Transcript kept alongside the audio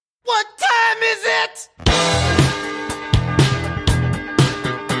it!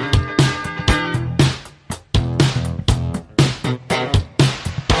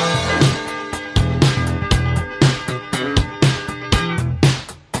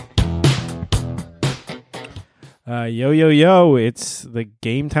 Yo, it's the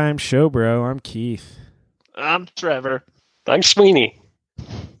Game Time Show, bro. I'm Keith. I'm Trevor. I'm Sweeney.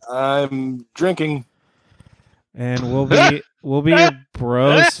 I'm drinking. And we'll be your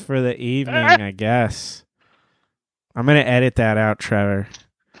bros for the evening, I guess. I'm going to edit that out, Trevor.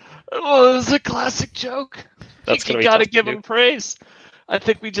 Oh, it was a classic joke. That's You gotta give him praise. I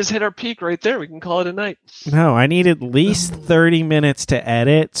think we just hit our peak right there. We can call it a night. No, I need at least 30 minutes to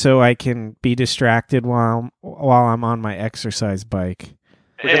edit so I can be distracted while I'm on my exercise bike.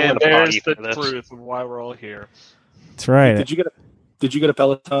 And there's the truth of why we're all here. That's right. Did you get a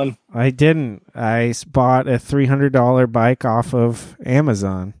Peloton? I didn't. I bought a $300 bike off of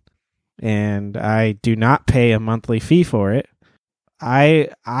Amazon, and I do not pay a monthly fee for it.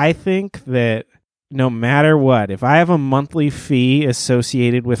 I think that no matter what, if I have a monthly fee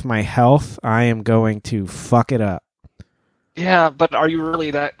associated with my health, I am going to fuck it up. Yeah, but are you really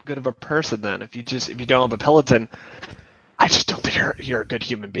that good of a person then? If you don't have a Peloton, I just don't think you're a good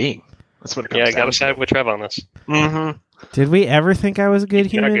human being. That's what it comes down to. I gotta side with Trev on this. Mm-hmm. Did we ever think I was a good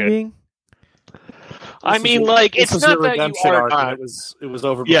human being? I mean, it's not that you are not. It was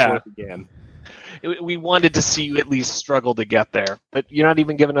over before it began. We wanted to see you at least struggle to get there, but you're not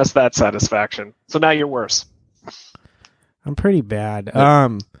even giving us that satisfaction. So now you're worse. I'm pretty bad.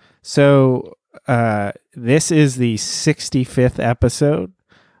 So this is the 65th episode.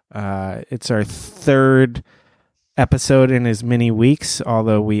 It's our third episode in as many weeks,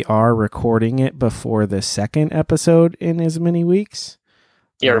 although we are recording it before the second episode in as many weeks.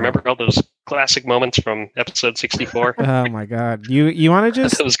 Yeah, remember all those classic moments from episode 64? Oh my god. You want to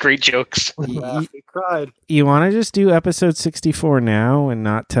just those great jokes. We cried. You want to just do episode 64 now and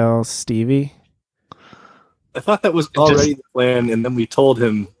not tell Stevie? I thought that was already the plan, and then we told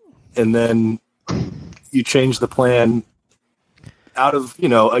him, and then you changed the plan out of,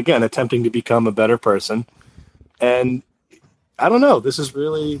 again, attempting to become a better person. And I don't know. This is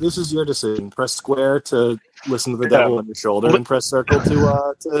your decision. Press square to listen to the devil on your shoulder, and press circle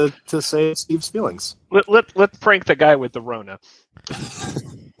to say Steve's feelings. Let's prank the guy with the Rona.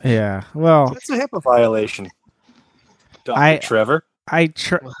 Yeah, well, that's a HIPAA violation. Dr. Trevor. I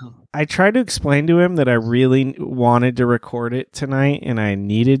tried to explain to him that I really wanted to record it tonight, and I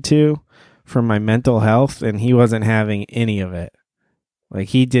needed to for my mental health, and he wasn't having any of it. Like,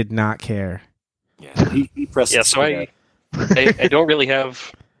 he did not care. Yeah, he pressed. Yeah, so I don't really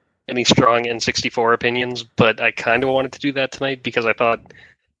have any strong N64 opinions, but I kind of wanted to do that tonight because I thought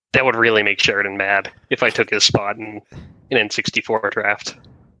that would really make Sheridan mad if I took his spot in an N64 draft.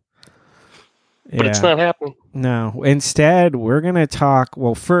 But it's not happening. No. Instead, we're going to talk...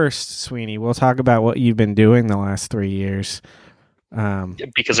 Well, first, Sweeney, we'll talk about what you've been doing the last 3 years.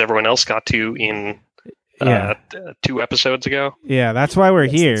 Because everyone else got to in 2 episodes ago. Yeah, that's why we're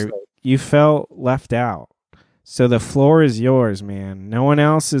here. Right. You felt left out. So the floor is yours, man. No one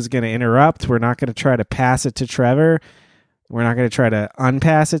else is going to interrupt. We're not going to try to pass it to Trevor. We're not going to try to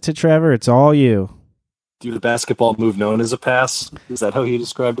unpass it to Trevor. It's all you. Do the basketball move known as a pass? Is that how you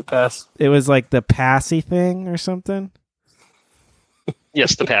described a pass? It was like the passy thing or something?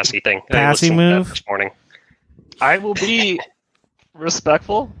 Yes, the passy thing. Passy move? This morning. I will be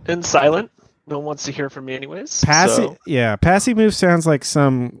respectful and silent. No one wants to hear from me anyways. Passy move sounds like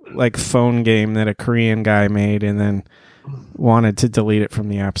some phone game that a Korean guy made and then wanted to delete it from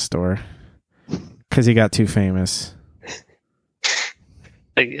the App Store because he got too famous.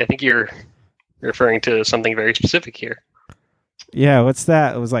 I think you're referring to something very specific here. Yeah, what's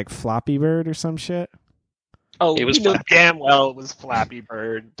that? It was like Floppy Bird or some shit? Oh, it was damn well it was Flappy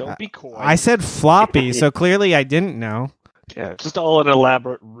Bird. Don't be coy. I said floppy, so clearly I didn't know. Yeah, just all an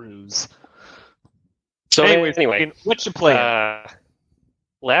elaborate ruse. So anyway, what you playing?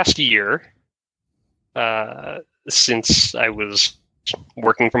 Last year, since I was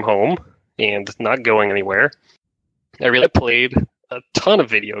working from home and not going anywhere, I really played a ton of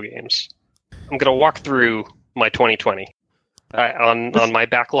video games. I'm going to walk through my 2020 on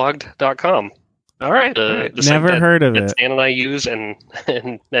mybacklog.com. All right. The Never heard of it. Stan and I use and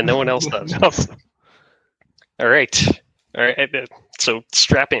no one else does. All right. So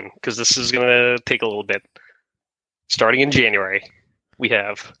strap in, because this is going to take a little bit. Starting in January, we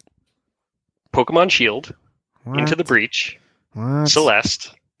have Pokemon Shield, Into the Breach,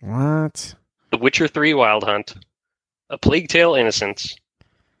 Celeste, The Witcher 3 Wild Hunt, A Plague Tale Innocence,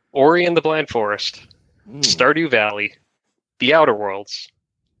 Ori and the Blind Forest, Stardew Valley, The Outer Worlds,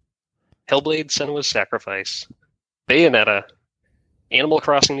 Hellblade: Senua's Sacrifice, Bayonetta, Animal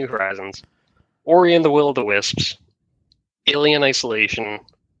Crossing: New Horizons, Ori and the Will of the Wisps, Alien Isolation,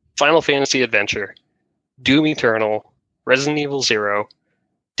 Final Fantasy Adventure, Doom Eternal, Resident Evil 0,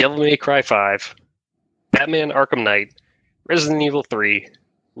 Devil May Cry 5, Batman Arkham Knight, Resident Evil 3,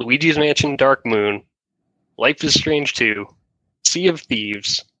 Luigi's Mansion Dark Moon, Life is Strange 2, Sea of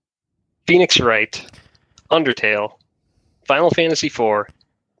Thieves, Phoenix Wright, Undertale, Final Fantasy IV,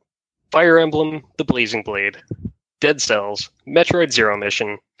 Fire Emblem The Blazing Blade, Dead Cells, Metroid Zero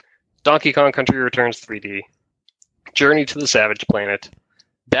Mission, Donkey Kong Country Returns 3D, Journey to the Savage Planet,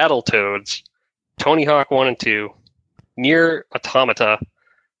 Battletoads, Tony Hawk 1 and 2, Nier Automata,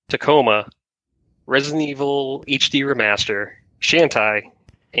 Tacoma, Resident Evil HD Remaster, Shantae,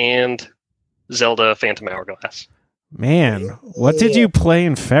 and Zelda Phantom Hourglass. Man, what did you play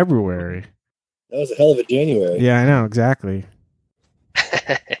in February? That was a hell of a January. Yeah, I know, exactly.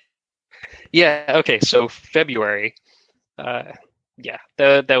 Yeah, okay, so February, yeah,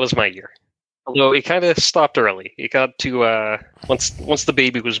 that was my year. Although it kind of stopped early. It got to, once the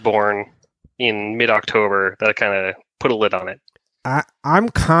baby was born in mid-October, that kind of put a lid on it. I'm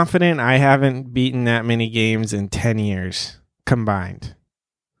confident I haven't beaten that many games in 10 years combined.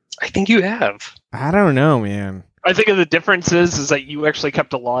 I think you have. I don't know, man. I think the difference is that you actually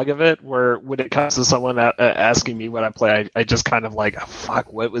kept a log of it, where when it comes to someone asking me what I play, I just kind of like, oh,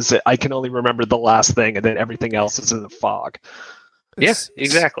 fuck, what was it? I can only remember the last thing, and then everything else is in the fog. Yes,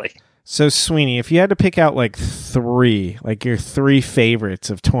 exactly. So, Sweeney, if you had to pick out like three, like your three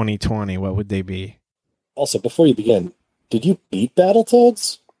favorites of 2020, what would they be? Also, before you begin, did you beat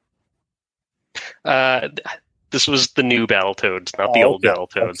Battletoads? This was the new Battletoads, not the old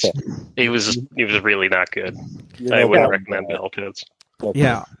Battletoads. Okay. It was really not good. You I know wouldn't that. recommend Battletoads. Okay.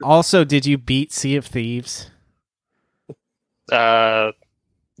 Yeah. Also, did you beat Sea of Thieves? No,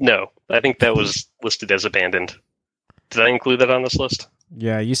 I think that was listed as abandoned. Did I include that on this list?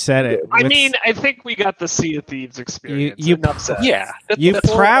 Yeah, you said it. I mean, I think we got the Sea of Thieves experience. You- Enough said. Yeah, you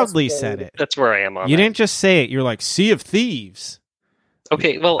that's, proudly said it. that's where I am on You that. didn't just say it. You're like, Sea of Thieves.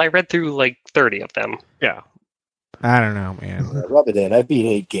 Okay, well, I read through like 30 of them. Yeah. I don't know, man. Rub it in. I beat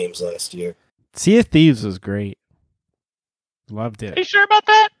 8 games last year. Sea of Thieves was great. Loved Are you it. sure about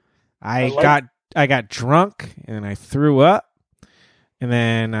that? I got drunk and I threw up, and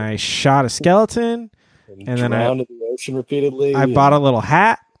then I shot a skeleton. And then drowned in the ocean repeatedly. I bought a little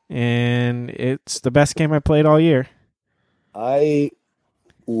hat, and it's the best game I played all year. I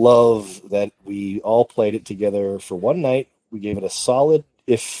love that we all played it together for one night. We gave it a solid,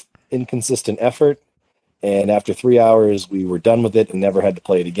 if inconsistent, effort. And after 3 hours, we were done with it and never had to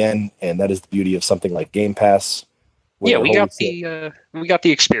play it again. And that is the beauty of something like Game Pass. Yeah, we got Holy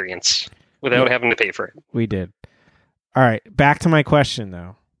the experience without having to pay for it. We did. All right, back to my question,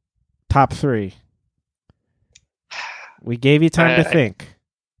 though. Top three. We gave you time to think.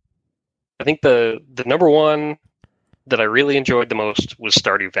 I think the number one that I really enjoyed the most was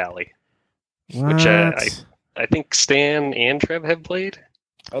Stardew Valley, which What? I think Stan and Trev have played.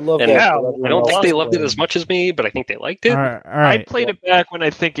 I love And that. yeah, I don't think they loved it as much as me, but I think they liked it. All right. I played it back when I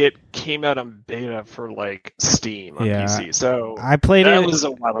think it came out on beta for like Steam on Yeah. PC. So I played that it. was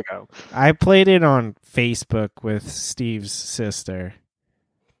a while ago. I played it on Facebook with Steve's sister.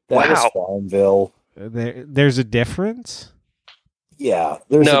 That was Wow. Farmville. There's a difference. Yeah.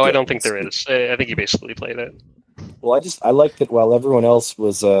 There's No, a I don't think difference. there is. I think you basically played it. Well, I liked that while everyone else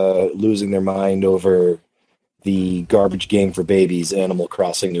was losing their mind over the garbage game for babies, Animal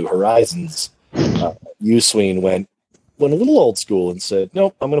Crossing New Horizons, you, Sween, went a little old school and said,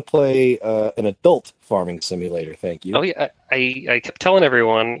 nope, I'm going to play an adult farming simulator. Thank you. Oh yeah, I kept telling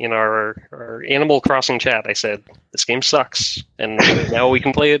everyone in our Animal Crossing chat. I said this game sucks, and now we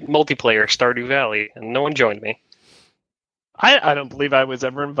can play it multiplayer, Stardew Valley, and no one joined me. I don't believe I was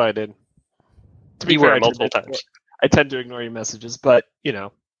ever invited. To be You fair, were I multiple tend to- times. I tend to ignore your messages, but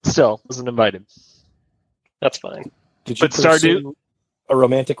still wasn't invited. That's fine. Did you But Stardew- pursue a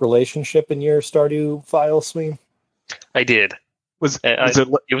romantic relationship in your Stardew file, Sween? I did. Was I- it?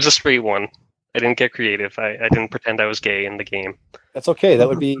 It was a straight one. I didn't get creative. I didn't pretend I was gay in the game. That's okay. That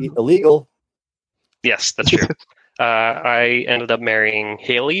would be illegal. Yes, that's true. I ended up marrying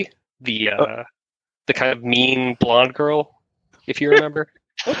Haley, the kind of mean blonde girl, if you remember.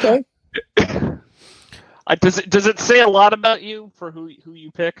 Okay. Does it say a lot about you for who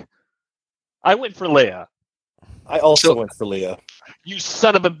you pick? I went for Leia. I also So- went for Leah. You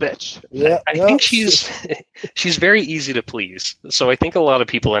son of a bitch. Yeah, I think she's very easy to please, so I think a lot of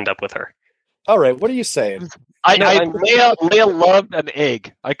people end up with her. All right. What are you saying? Leia loved an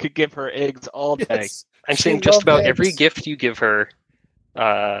egg. I could give her eggs all day. Yes. I'm She saying just loved about eggs. every gift you give her,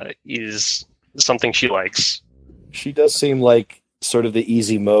 is something she likes. She does seem like sort of the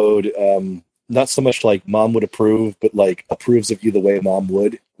easy mode. Not so much like mom would approve, but like approves of you the way mom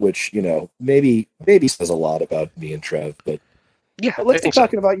would, which, maybe says a lot about me and Trev. But Yeah, let's be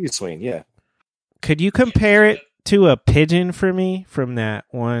talking about you, Swain. Yeah. Could you compare it to a pigeon for me from that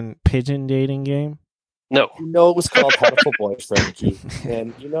one pigeon dating game? No. It was called Hatful Boyfriend, Keith.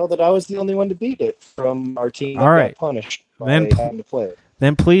 And you know that I was the only one to beat it from our team that All right. got punished by Then- having to play it.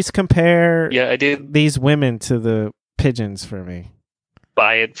 Then please compare Yeah, I did these women to the pigeons for me.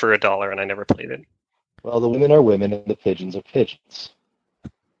 buy it for $1 and I never played it. Well, the women are women and the pigeons are pigeons.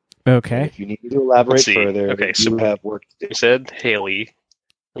 Okay. If you need me to elaborate Let's see. further, Okay, we so- do have work to do. You said Haley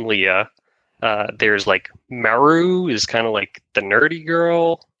and Leah. There's like Maru is kind of like the nerdy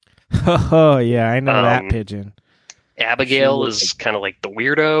girl. Oh, yeah, I know that Um, pigeon. Abigail She is kind of like the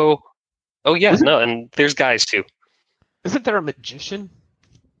weirdo. Oh yeah, no, and there's guys too. Isn't there a magician?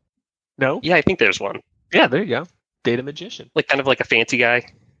 No? Yeah, I think there's one. Yeah, there you go. Data magician. Like kind of like a fancy guy.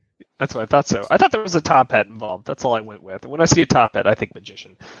 That's what I thought so. I thought there was a top hat involved. That's all I went with. When I see a top hat, I think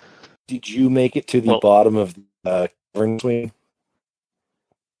magician. Did you make it to the Well- bottom of the ring swing?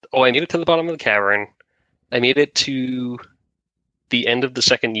 Oh, I made it to the bottom of the cavern. I made it to the end of the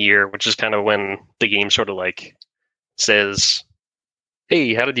second year, which is kind of when the game sort of like says,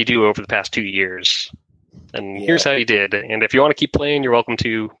 "Hey, how did you do over the past 2 years? And Yeah. here's how you did. And if you want to keep playing, you're welcome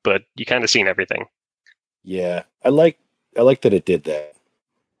to. But you kind of seen everything." Yeah, I like that it did that.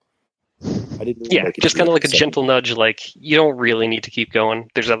 I didn't. really Yeah, like it just to kind of be like a second. gentle nudge. Like you don't really need to keep going.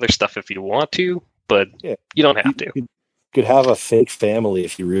 There's other stuff if you want to, but Yeah. you don't have to. You could have a fake family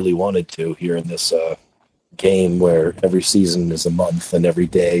if you really wanted to here in this game where every season is a month and every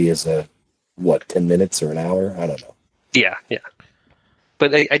day is 10 minutes or an hour? I don't know. Yeah.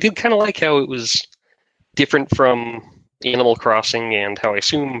 But I did kind of like how it was different from Animal Crossing and how I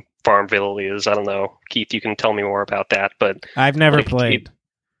assume Farmville is. I don't know. Keith, you can tell me more about that. But I've never like, played.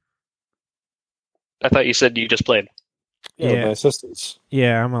 I thought you said you just played. Yeah. My sisters.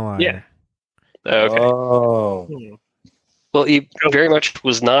 Yeah, I'm a liar. Yeah. Okay. Oh, Well, it very much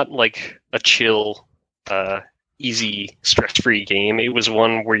was not like a chill, easy, stress-free game. It was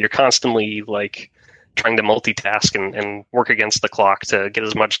one where you're constantly like trying to multitask and work against the clock to get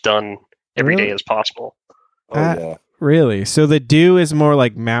as much done every day Really? as possible. yeah. Really? So the dew is more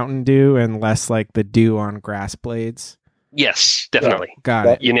like Mountain Dew and less like the dew on grass blades? Yes, definitely. Got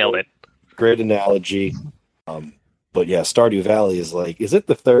That- it. You nailed it. Great analogy. But yeah, Stardew Valley is like, is it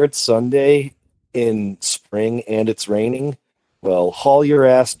the third Sunday in spring and it's raining? Well, haul your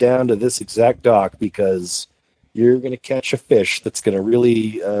ass down to this exact dock because you're going to catch a fish that's going to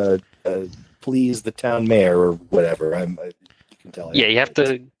really please the town mayor or whatever. You can tell. Yeah, you have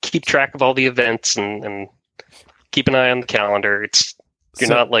to keep track of all the events and keep an eye on the calendar. You're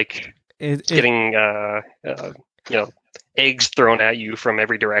So not like getting eggs thrown at you from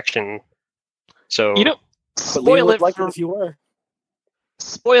every direction. So You know, But Leah spoil would it like for it if you were.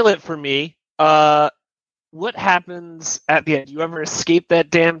 spoil it for me. What happens at the end? Do you ever escape that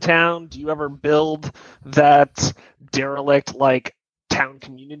damn town? Do you ever build that derelict like town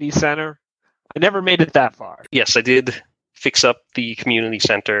community center? I never made it that far. yes, I did fix up the community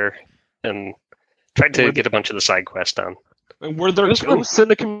center and tried to get a bunch of the side quests done. And were there It was fun. ghosts in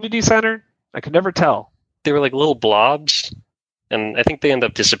the community center? I could never tell. They were like little blobs, and I think they end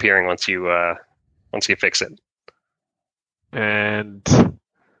up disappearing once you fix it. And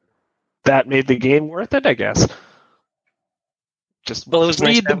that made the game worth it, I guess. Just Well, it was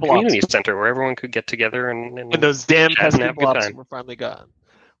nice read to the have a blobs. community center where everyone could get together and When those damn chat and pesky have a good blobs time. were finally gone.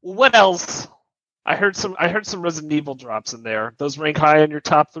 Well, what else? I heard some Resident Evil drops in there. Those rank high in your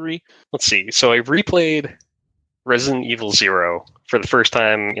top 3? Let's see. So I replayed Resident Evil 0 for the first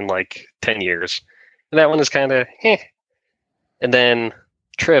time in like 10 years. And that one is kind of And then,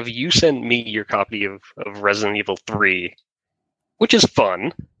 Trev, you sent me your copy of Resident Evil 3, which is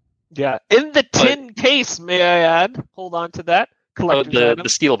fun. Yeah. In the tin case, may I add. Hold on to that. Oh, Collector's the item.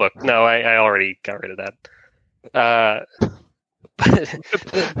 Steelbook. No, I already got rid of that.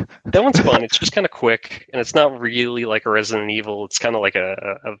 That one's fun. It's just kind of quick, and it's not really like a Resident Evil. It's kind of like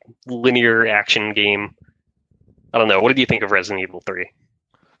a linear action game. I don't know. What did you think of Resident Evil 3?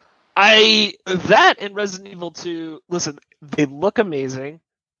 That and Resident Evil 2, listen, they look amazing,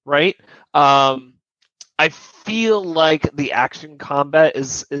 right? I feel like the action combat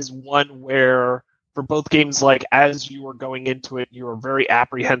is one where for both games, like as you are going into it, you are very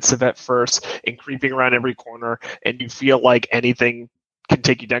apprehensive at first and creeping around every corner, and you feel like anything can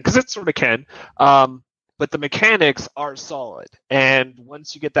take you down because it sort of can. But the mechanics are solid, and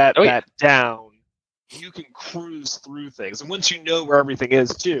once you get that Oh, yeah. down, you can cruise through things. And once you know where everything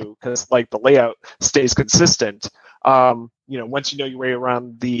is too, because like the layout stays consistent, once you know your way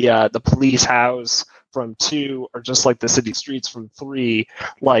around the police house from 2, or just like the city streets from 3,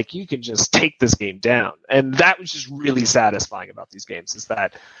 like you can just take this game down. And that was just really satisfying about these games, is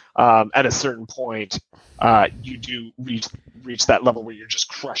that at a certain point, you do reach that level where you're just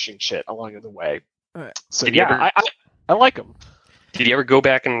crushing shit along the way. So I like them. Did you ever go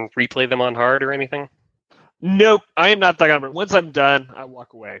back and replay them on hard or anything? Nope, I am not that kind of. Once I'm done, I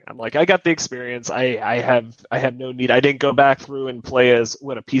walk away. I'm like, I got the experience. I have no need. I didn't go back through and play as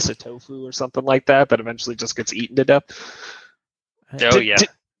a piece of tofu or something like that eventually just gets eaten to death.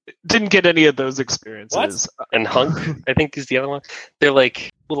 Didn't get any of those experiences. What? And Hunk, I think, is the other one. They're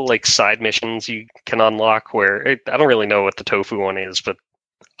like little like side missions you can unlock where I don't really know what the tofu one is, but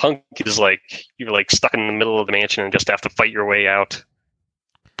Hunk is like you're like stuck in the middle of the mansion and just have to fight your way out.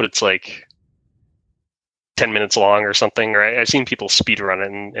 But it's like 10 minutes long or something, or I've seen people speedrun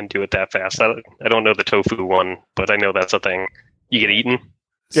it and do it that fast. I don't know the tofu one, but I know that's a thing. You get eaten.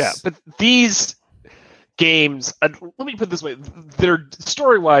 Yeah, but these games, let me put it this way, they're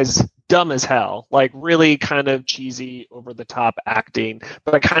story-wise dumb as hell, like really kind of cheesy, over-the-top acting,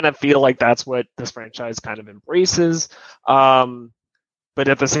 but I kind of feel like that's what this franchise kind of embraces. But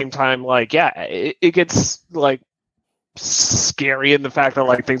at the same time, like, yeah, it gets like scary in the fact that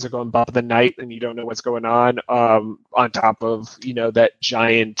like things are going above the night and you don't know what's going on top of that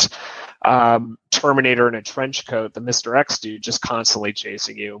giant Terminator in a trench coat, the Mr. X dude, just constantly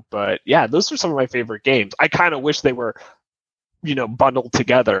chasing you. But yeah, those are some of my favorite games. I kind of wish they were bundled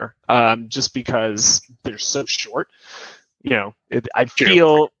together, just because they're so short. I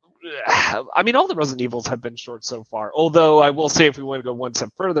feel I mean, all the Resident Evils have been short so far, although I will say, if we want to go one step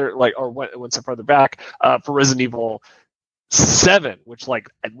further, one step further back, for Resident Evil 7, which like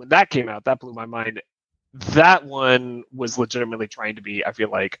when that came out, that blew my mind. That one was legitimately trying to be, I feel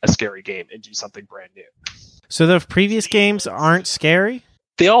like, a scary game and do something brand new. So the previous games aren't scary?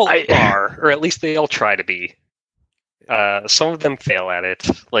 They all are, or at least they all try to be. Some of them fail at it.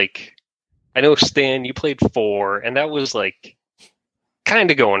 Like, I know, Stan, you played 4, and that was like kind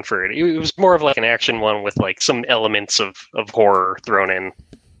of going for it. It was more of like an action one with like some elements of horror thrown in.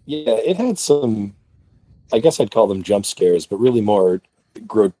 Yeah, it had some, I guess I'd call them jump scares, but really more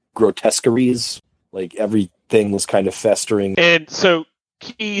grotesqueries. Like everything was kind of festering. And so,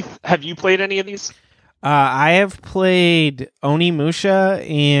 Keith, have you played any of these? I have played Onimusha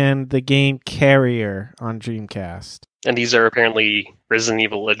and the game Carrier on Dreamcast. And these are apparently Resident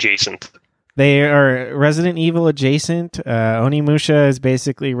Evil adjacent. They are Resident Evil adjacent. Onimusha is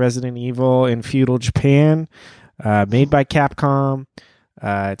basically Resident Evil in feudal Japan, made by Capcom.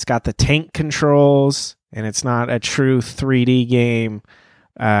 It's got the tank controls, and it's not a true 3D game.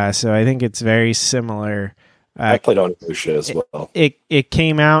 So I think it's very similar. I played Onimusha as well. It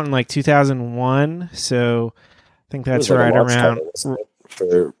came out in like 2001, so I think that's right around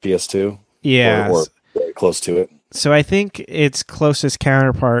for PS2. Yeah, or very close to it. So I think its closest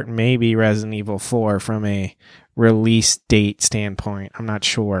counterpart may be Resident Evil 4 from a release date standpoint. I'm not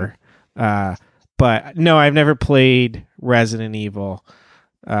sure. But no, I've never played Resident Evil.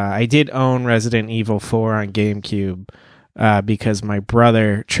 I did own Resident Evil 4 on GameCube because my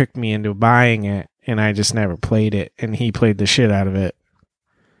brother tricked me into buying it, and I just never played it, and he played the shit out of it.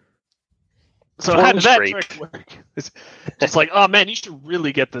 So how did that trick work? It's like, oh man, you should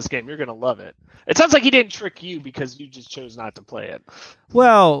really get this game. You're going to love it. It sounds like he didn't trick you because you just chose not to play it.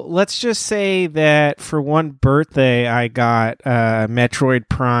 Well, let's just say that for one birthday, I got Metroid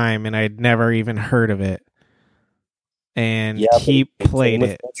Prime, and I'd never even heard of it. And he played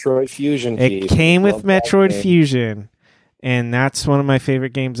it. Metroid Fusion. It came with Metroid Fusion, and that's one of my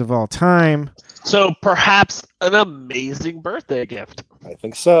favorite games of all time. So perhaps an amazing birthday gift. I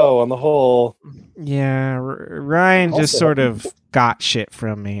think so, on the whole. Yeah, Ryan just sort of got shit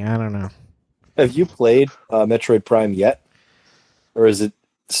from me. I don't know. Have you played Metroid Prime yet? Or is it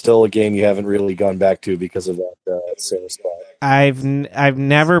still a game you haven't really gone back to because of that same spot? I've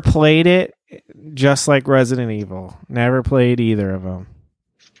never played it, just like Resident Evil. Never played either of them.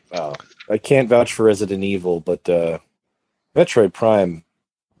 Oh, I can't vouch for Resident Evil, but Metroid Prime,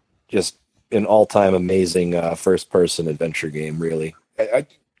 just an all-time amazing first-person adventure game, really. I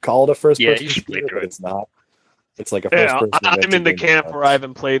call it a first-person shooter, but it's not. It's like a first-person adventure I'm in the game. camp where I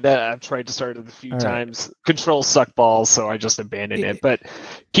haven't played that. I've tried to start it a few times. Controls suck balls, so I just abandoned it. But,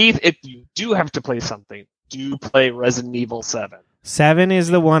 Keith, if you do have to play something, do play Resident Evil 7. 7 is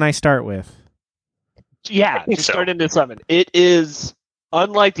the one I start with. Yeah, just start into 7. It is,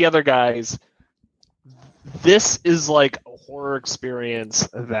 unlike the other guys, this is like a horror experience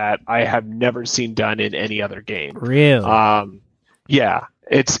that I have never seen done in any other game. Really? Yeah,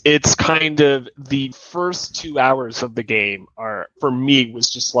 it's kind of the first 2 hours of the game are, for me, was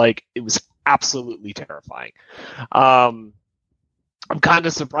just like, it was absolutely terrifying. I'm kind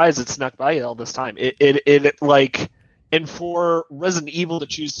of surprised it snuck by you all this time. It like, and for Resident Evil to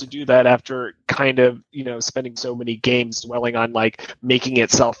choose to do that after kind of, spending so many games dwelling on like making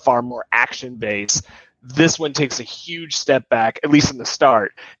itself far more action based, this one takes a huge step back, at least in the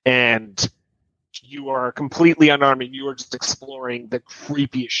start, and you are completely unarmed and you are just exploring the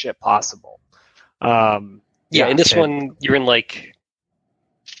creepiest shit possible. In this one, you're in like,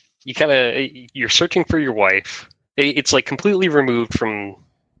 you're searching for your wife. It's like completely removed from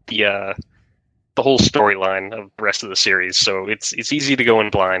the whole storyline of the rest of the series, so it's easy to go in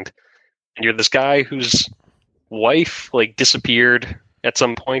blind. And you're this guy whose wife like disappeared at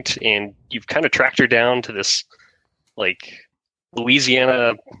some point, and you've kind of tracked her down to this like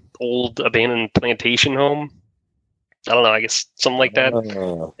Louisiana old abandoned plantation home. I don't know, I guess something like that.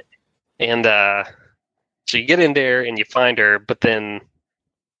 And so you get in there and you find her, but then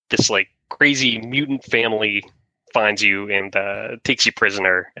this like crazy mutant family finds you and takes you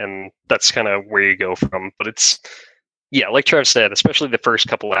prisoner, and that's kind of where you go from. But it's, like Trev said, especially the first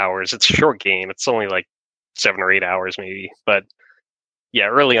couple hours, it's a short game. It's only like 7 or 8 hours maybe, but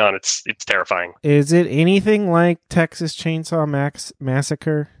early on it's terrifying. Is it anything like Texas Chainsaw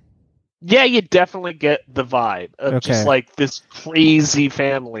Massacre? Yeah, you definitely get the vibe of just like this crazy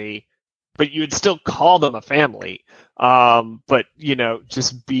family, but you would still call them a family. But,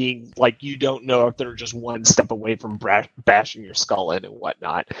 just being like, you don't know if they're just one step away from bashing your skull in and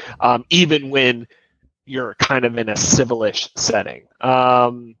whatnot, even when you're kind of in a civilish setting.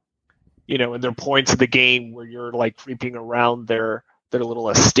 And there are points of the game where you're like creeping around their little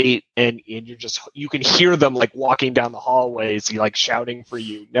estate, and you can hear them like walking down the hallways, like shouting for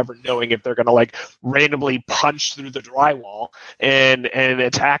you, never knowing if they're gonna like randomly punch through the drywall and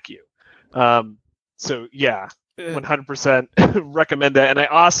attack you. 100% recommend that. And I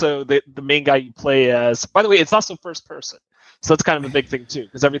also, the main guy you play as, by the way, it's also first person, so that's kind of a big thing too,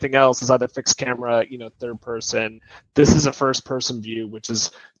 because everything else is either fixed camera, third person. This is a first person view, which is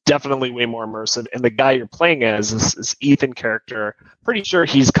definitely way more immersive. And the guy you're playing as is Ethan character. Pretty sure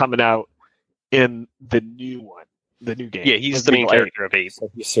he's coming out in the new one, the new game. Yeah, he's the main character of 8. So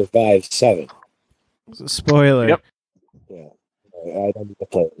he survived 7. Spoiler. Yep. Yeah, I don't need to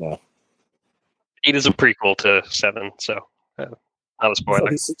play it now. 8 is a prequel to 7, so not a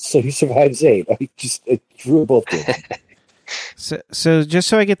spoiler. So he survives 8. I drew both games. So just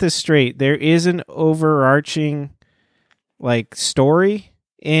so I get this straight, there is an overarching like story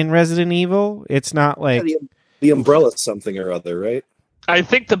in Resident Evil. It's not like the Umbrella something or other, right? I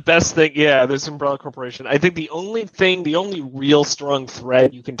think the best thing, there's Umbrella Corporation. I think the only real strong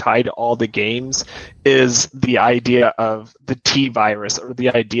thread you can tie to all the games is the idea of the T virus, or the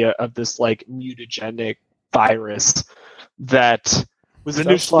idea of this like mutagenic virus that was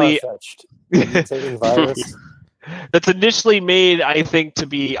initially mutating virus. That's initially made, I think, to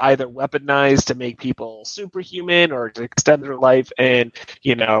be either weaponized to make people superhuman or to extend their life, and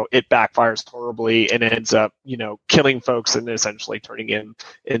it backfires horribly and ends up killing folks and essentially turning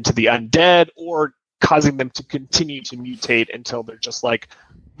into the undead, or causing them to continue to mutate until they're just like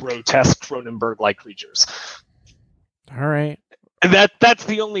grotesque Cronenberg-like creatures. All right. And that's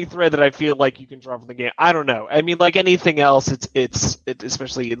the only thread that I feel like you can draw from the game. I don't know. I mean, like anything else, it's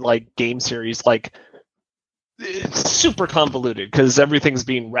especially in like game series, like it's super convoluted because everything's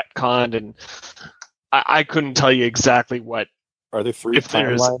being retconned, and I couldn't tell you exactly what. Are there 3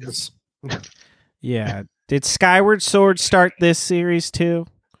 timelines? Yeah. Did Skyward Sword start this series too?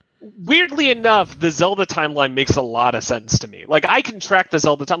 Weirdly enough, the Zelda timeline makes a lot of sense to me. Like, I can track the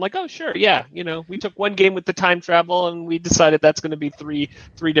Zelda time. Like, oh, sure, yeah. We took one game with the time travel, and we decided that's going to be three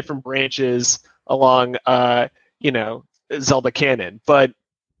different branches along, Zelda canon. But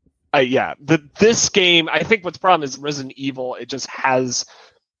this game, I think what's the problem is Resident Evil, it just has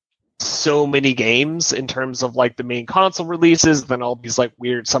so many games in terms of like the main console releases, then all these like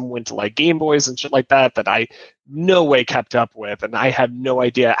weird, some went to like Game Boys and shit like that I no way kept up with, and I have no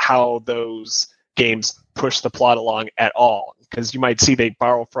idea how those games push the plot along at all, because you might see they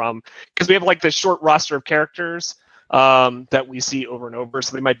borrow from, because we have like this short roster of characters that we see over and over,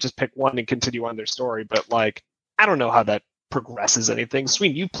 so they might just pick one and continue on their story, but like I don't know how that progresses anything.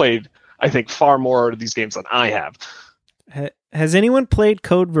 Sween, you played, I think, far more of these games than I have. Has anyone played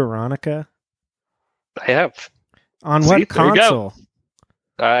Code Veronica? I have. On what console?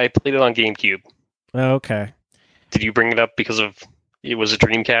 I played it on GameCube. Oh, okay. Did you bring it up because of It was a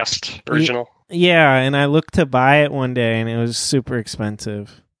Dreamcast original. Yeah, and I looked to buy it one day, and it was super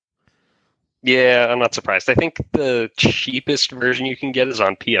expensive. Yeah, I'm not surprised. I think the cheapest version you can get is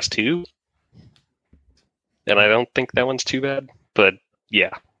on PS2. And I don't think that one's too bad. But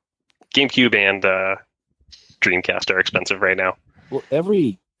yeah, GameCube and Dreamcast are expensive right now. Well,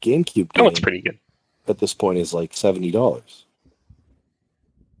 every GameCube That game one's pretty good. at this point is like $70.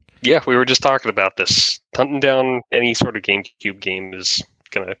 Yeah, we were just talking about this. Hunting down any sort of GameCube game is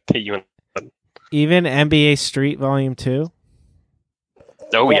going to hit you in. Even NBA Street Volume 2?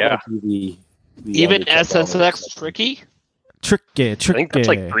 Oh, That yeah. might be the Even under $10 SSX Tricky? Tricky. I think that's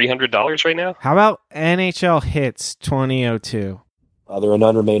like $300 right now. How about NHL Hits 2002? There are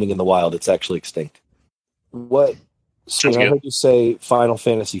none remaining in the wild. It's actually extinct. What? Sounds I good. heard you say Final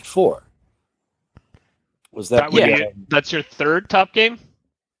Fantasy IV. Was that? That would Yeah. be, that's your third top game?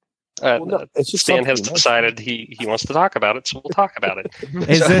 Well, no, it's just Stan something has you mentioned. decided he wants to talk about it, so we'll talk about it.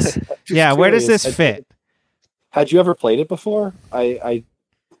 Is this? Yeah, where does this curious. fit? Had you ever played it before? I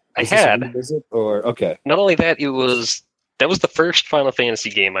was this a had. revisit or okay? Not only that, that was the first Final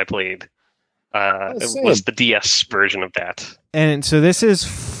Fantasy game I played. It same. was the DS version of that. And so this is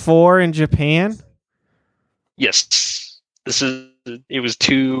 4 in Japan? Yes, it was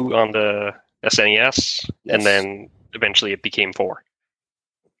 2 on the SNES, and Yes. then eventually it became 4.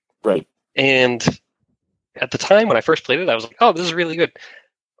 Right. And at the time when I first played it, I was like, "Oh, this is really good."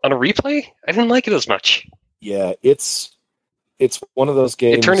 On a replay, I didn't like it as much. Yeah, it's one of those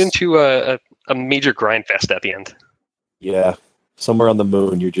games. It turned into a major grind fest at the end. Yeah, somewhere on the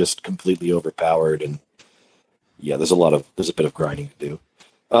moon, you're just completely overpowered, and yeah, there's a bit of grinding to do.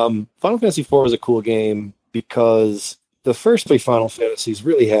 Final Fantasy IV was a cool game because the first 3 Final Fantasies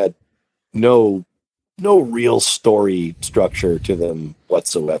really had no real story structure to them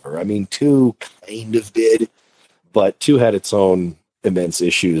whatsoever. I mean, 2 kind of did, but 2 had its own immense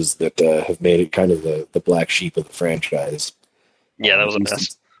issues that have made it kind of the black sheep of the franchise. Yeah, that was a At least-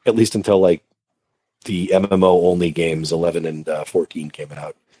 mess. At least until like the MMO only games 11 and 14 came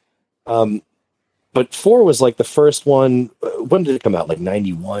out. But 4 was like the first one. When did it come out? Like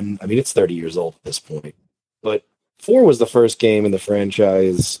 91? I mean, it's 30 years old at this point. But 4 was the first game in the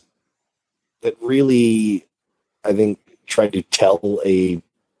franchise that really, I think, tried to tell a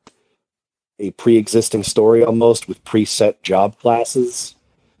pre-existing story almost with preset job classes.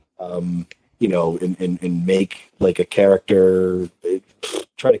 And make like a character,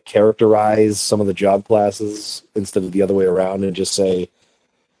 try to characterize some of the job classes instead of the other way around and just say,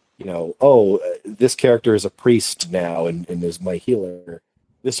 this character is a priest now and is my healer.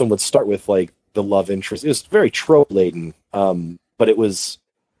 This one would start with like the love interest. It was very trope laden, but it was,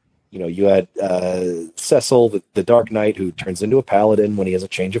 you had Cecil, the Dark Knight, who turns into a paladin when he has a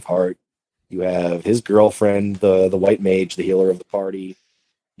change of heart. You have his girlfriend, the white mage, the healer of the party.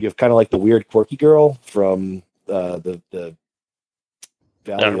 You have kind of like the weird, quirky girl from the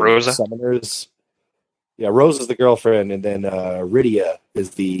Valley of Rosa? Summoners. Yeah, Rose is the girlfriend, and then Rydia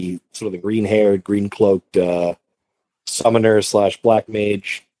is the sort of the green-haired, green-cloaked summoner / black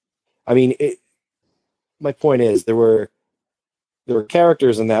mage. I mean, my point is there were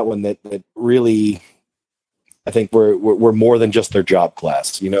characters in that one that really, I think, were more than just their job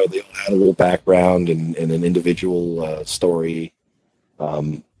class. They all had a little background and an individual story.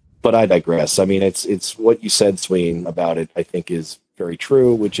 But I digress. I mean, it's what you said, Sween, about it, I think is very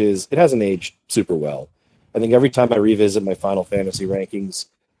true, which is it hasn't aged super well. I think every time I revisit my Final Fantasy rankings,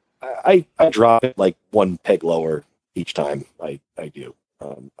 I drop it like 1 peg lower each time I do.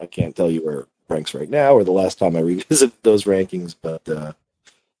 I can't tell you where it ranks right now or the last time I revisit those rankings, but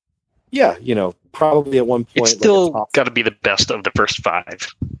probably at one point. It's still got to be the best of the first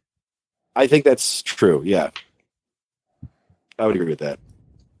 5. I think that's true. Yeah, I would agree with that.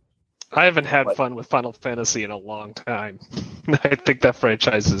 I haven't had fun with Final Fantasy in a long time. I think that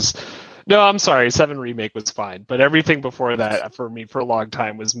franchise is... No, I'm sorry. 7 Remake was fine, but everything before that for me for a long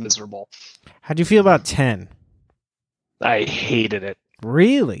time was miserable. How'd you feel about 10? I hated it.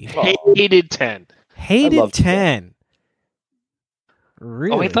 Really? Hated 10. Hated loved 10.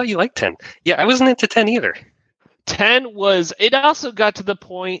 Really? Oh, I thought you liked 10. Yeah, I wasn't into 10 either. 10 was... It also got to the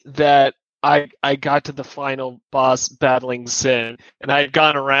point that I got to the final boss battling Sin, and I had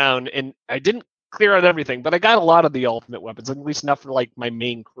gone around, and I didn't clear out everything, but I got a lot of the ultimate weapons, at least enough for like my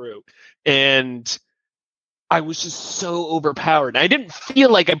main crew. And I was just so overpowered. I didn't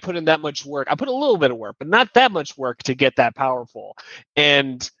feel like I put in that much work. I put a little bit of work, but not that much work to get that powerful.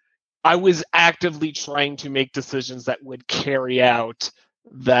 And I was actively trying to make decisions that would carry out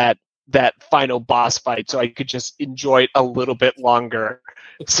that final boss fight so I could just enjoy it a little bit longer.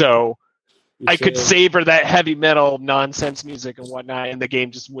 So I could savor that heavy metal nonsense music and whatnot, and the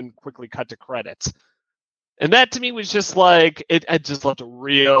game just wouldn't quickly cut to credits. And that to me was just like it just left a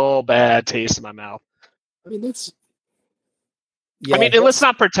real bad taste in my mouth. I mean, that's. I mean, and let's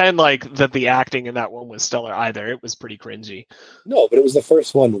not pretend like that the acting in that one was stellar either. It was pretty cringy. No, but it was the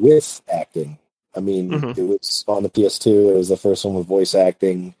first one with acting. I mean, Mhm. It was on the PS2. It was the first one with voice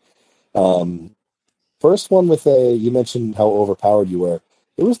acting. First one with you mentioned how overpowered you were.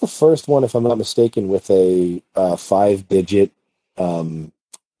 It was the first one, if I'm not mistaken, with a 5-digit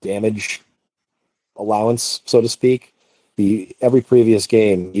damage allowance, so to speak. Every previous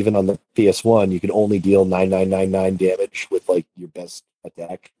game, even on the PS1, you could only deal 9999 damage with like your best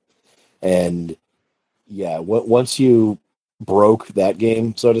attack. And yeah, once you broke that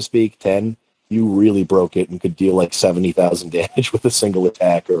game, so to speak, 10, you really broke it and could deal like 70,000 damage with a single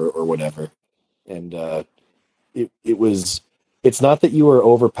attack or whatever. And it's not that you were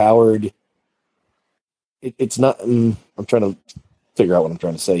overpowered. It's not. I'm trying to figure out what I'm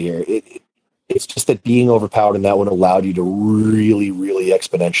trying to say here. It's just that being overpowered in that one allowed you to really, really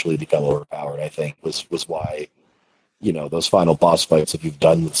exponentially become overpowered. I think was why, those final boss fights, if you've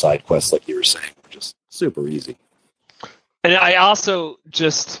done the side quests like you were saying, were just super easy. And I also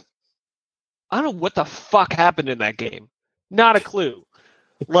I don't know what the fuck happened in that game. Not a clue.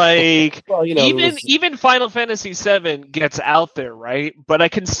 Like, Well, even Final Fantasy VII gets out there, right? But I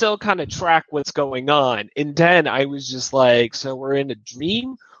can still kind of track what's going on. In 10, I was just like, so we're in a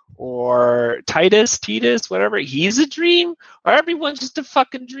dream? Or Titus, whatever, he's a dream? Or everyone's just a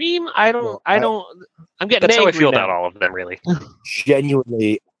fucking dream? I'm getting That's how I angry feel now. about all of them, really.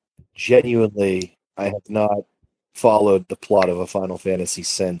 Genuinely, I have not followed the plot of a Final Fantasy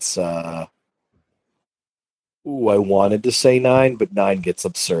since. I wanted to say 9, but 9 gets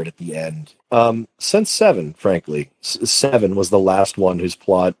absurd at the end. Since 7, frankly, 7 was the last one whose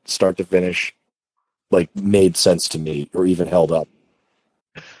plot, start to finish, like made sense to me or even held up.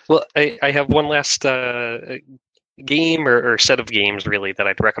 Well, I have one last game or set of games, really, that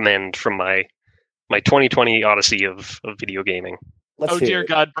I'd recommend from my 2020 odyssey of video gaming. Oh, dear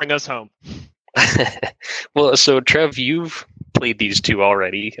God, bring us home. Well, so Trev, you've played these two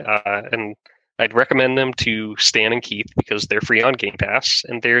already, and I'd recommend them to Stan and Keith because they're free on Game Pass,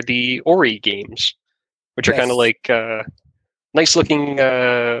 and they're the Ori games, which are kind of like nice-looking,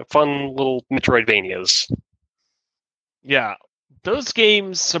 fun little Metroidvanias. Yeah. Those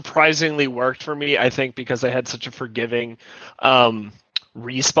games surprisingly worked for me, I think, because I had such a forgiving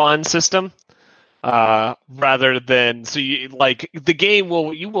respawn system. Rather than you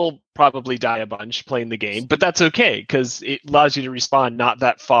will probably die a bunch playing the game, but that's okay because it allows you to respawn not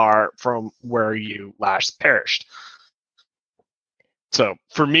that far from where you last perished. So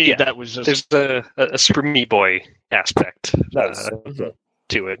for me, that was just there's a Super Meat Boy aspect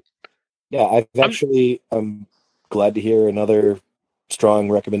to it. Yeah, I'm glad to hear another strong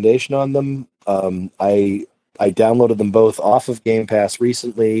recommendation on them. I downloaded them both off of Game Pass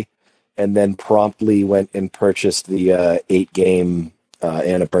recently, and then promptly went and purchased the 8-game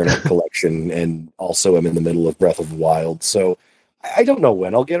Annapurna collection, and also am in the middle of Breath of the Wild. So I don't know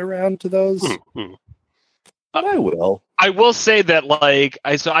when I'll get around to those, but I will. I will say that,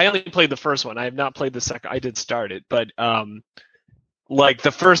 I only played the first one. I have not played the second. I did start it, but the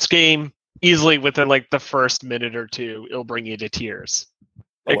first game, easily within the first minute or two, it'll bring you to tears.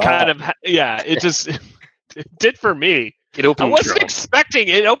 Oh, wow. It just it did for me. It opened I wasn't strong. expecting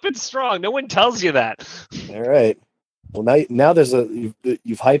it. It opened strong. No one tells you that. All right. Well, now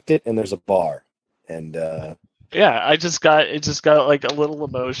you've hyped it, and there's a bar, and yeah, it just got a little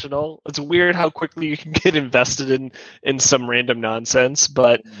emotional. It's weird how quickly you can get invested in some random nonsense,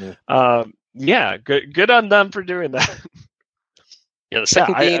 but good on them for doing that. Yeah, the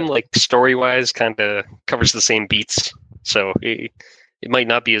second game, story-wise, kind of covers the same beats, so it might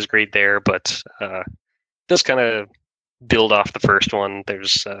not be as great there, but does kind of build off the first one.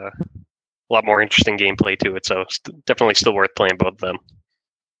 There's a lot more interesting gameplay to it, so it's definitely still worth playing both of them.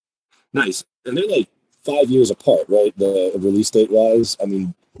 Nice. And they're 5 years apart, right? The release date wise. I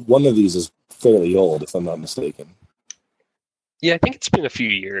mean, one of these is fairly old, if I'm not mistaken. Yeah, I think it's been a few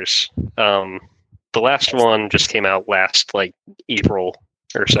years. The last one just came out last April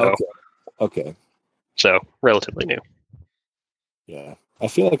or so. Okay. So relatively new. Yeah. I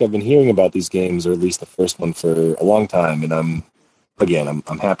feel like I've been hearing about these games, or at least the first one, for a long time, and I'm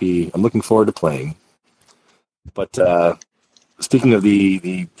happy. I'm looking forward to playing. But speaking of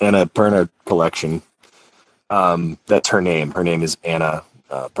the Annapurna collection, that's her name. Her name is Anna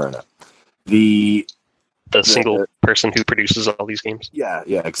Perna. The single person who produces all these games. Yeah,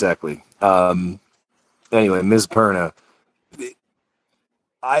 exactly. Anyway, Ms. Perna,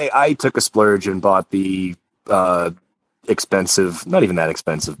 I took a splurge and bought the expensive, not even that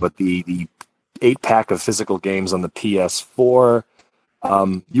expensive, but the 8-pack of physical games on the PS4.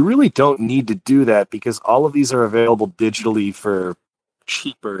 You really don't need to do that because all of these are available digitally for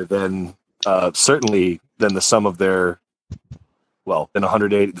cheaper than certainly than the sum of their, well, than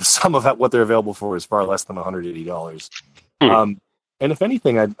 180. The sum of what they're available for is far less than $180. And if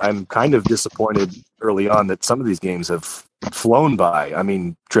anything, I'm kind of disappointed early on that some of these games have flown by. I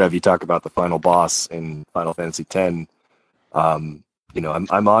mean, Trev, you talk about the final boss in Final Fantasy X. I'm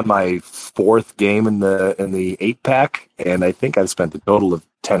on my 4th game in the 8-pack, and I think I've spent a total of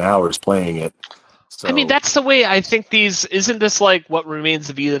 10 hours playing it. So, I mean, that's the way I think these. Isn't this like What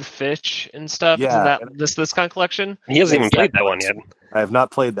Remains of Edith Finch and stuff? Yeah. Isn't that this kind of collection? He hasn't even played that one yet. I have not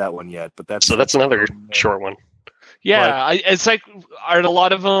played that one yet, but that's another short one. Yeah, it's like, are a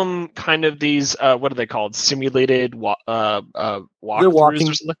lot of them kind of these? What are they called? Simulated walkthroughs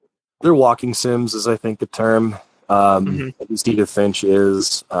or something? They're walking sims, is I think the term. At least Edith Finch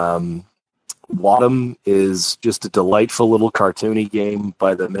is. Wadham is just a delightful little cartoony game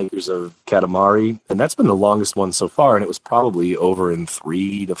by the makers of Katamari, and that's been the longest one so far, and it was probably over in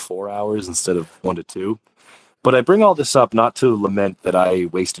 3 to 4 hours instead of 1 to 2. But I bring all this up not to lament that I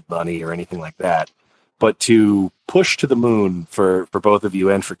wasted money or anything like that, but to push to the moon for both of you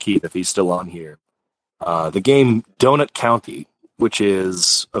and for Keith, if he's still on here. The game Donut County, which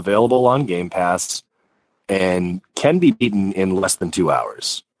is available on Game Pass and can be beaten in less than 2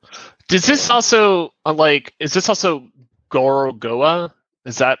 hours. Is this also Gorogoa?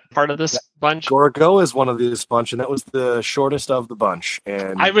 Is that part of this bunch? Gorogoa is one of this bunch, and that was the shortest of the bunch.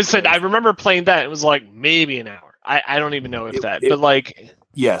 And I remember playing that. It was like maybe an hour. I don't even know if but like.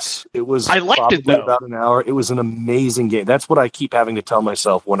 Yes, it was. I liked it though. About an hour. It was an amazing game. That's what I keep having to tell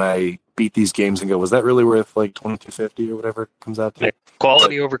myself when I beat these games and go, "Was that really worth like $22.50 or whatever it comes out to?"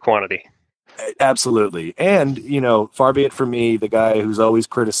 Quality over quantity. Absolutely. And, far be it from me, the guy who's always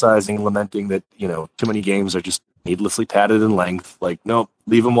criticizing, lamenting that, too many games are just needlessly padded in length. Like, no,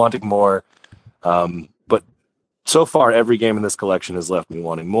 leave them wanting more. But so far, every game in this collection has left me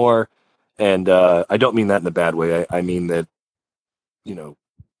wanting more. And I don't mean that in a bad way. I mean that,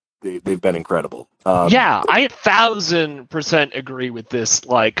 they've been incredible. Yeah, I 1,000% agree with this,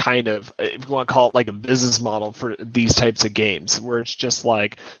 like, kind of, if you want to call it like a business model for these types of games, where it's just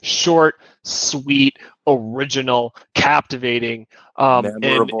like short, sweet, original, captivating,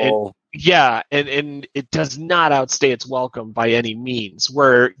 memorable. And it does not outstay its welcome by any means.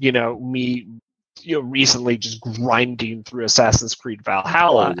 Where, recently just grinding through Assassin's Creed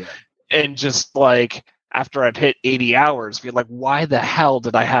Valhalla, and just like, after I've hit 80 hours, be like, why the hell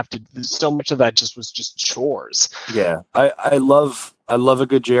did I have to? So much of that was just chores. Yeah, I love a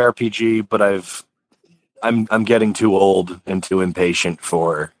good JRPG, but I'm getting too old and too impatient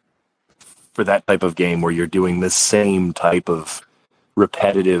for that type of game where you're doing the same type of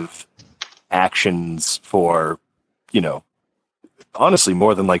repetitive actions for, honestly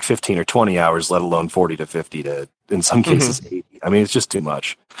more than like 15 or 20 hours, let alone 40 to 50 to, in some cases, 80. I mean, it's just too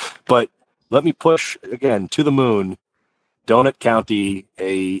much. But let me push again to the moon. Donut County,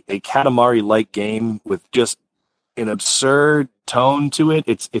 a Katamari-like game with just an absurd tone to it.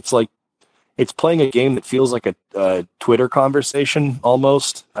 It's like it's playing a game that feels like a Twitter conversation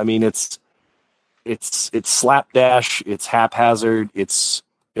almost. I mean, it's slapdash, it's haphazard, it's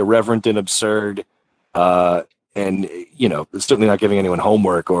irreverent and absurd, and it's certainly not giving anyone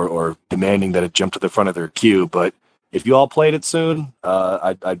homework or demanding that it jump to the front of their queue, but if you all played it soon,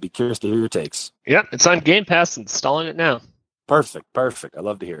 I'd be curious to hear your takes. Yeah, it's on Game Pass. Installing it now. Perfect. I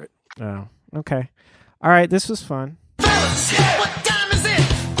love to hear it. Oh, okay. All right, this was fun. What time is it?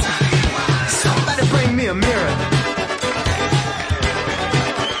 Somebody bring me a mirror.